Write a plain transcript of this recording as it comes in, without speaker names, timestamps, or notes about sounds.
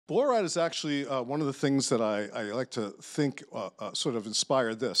Borat is actually one of the things that I like to think sort of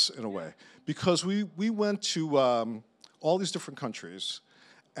inspired this in a way. Because we went to all these different countries,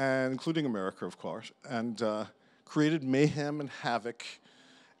 and including America, of course, and created mayhem and havoc.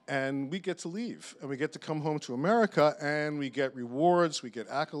 And we get to leave, and we get to come home to America, and we get rewards, we get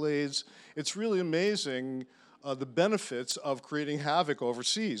accolades. It's really amazing the benefits of creating havoc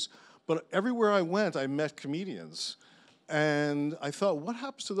overseas. But everywhere I went, I met comedians. And I thought, what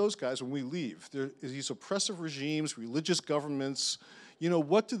happens to those guys when we leave? There are these oppressive regimes, religious governments. You know,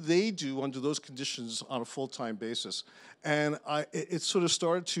 what do they do under those conditions on a full-time basis? And it sort of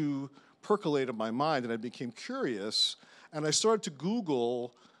started to percolate in my mind, and I became curious. And I started to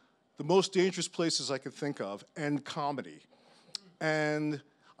Google the most dangerous places I could think of, and comedy. And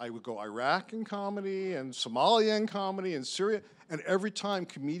I would go Iraq in comedy, and Somalia in comedy, and Syria, and every time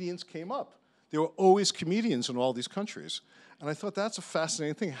comedians came up. There were always comedians in all these countries. And I thought, that's a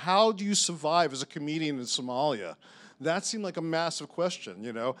fascinating thing. How do you survive as a comedian in Somalia? That seemed like a massive question,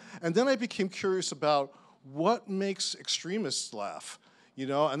 you know? And then I became curious about what makes extremists laugh, you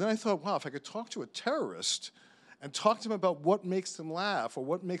know? And then I thought, wow, if I could talk to a terrorist and talk to him about what makes them laugh or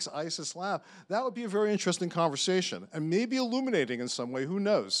what makes ISIS laugh, that would be a very interesting conversation and maybe illuminating in some way, who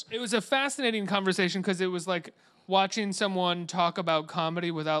knows? It was a fascinating conversation because it was like watching someone talk about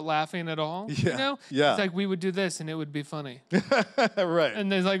comedy without laughing at all. Yeah. You know? Yeah. It's like we would do this and it would be funny. Right. And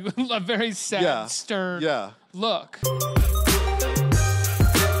there's like a very sad, stern look.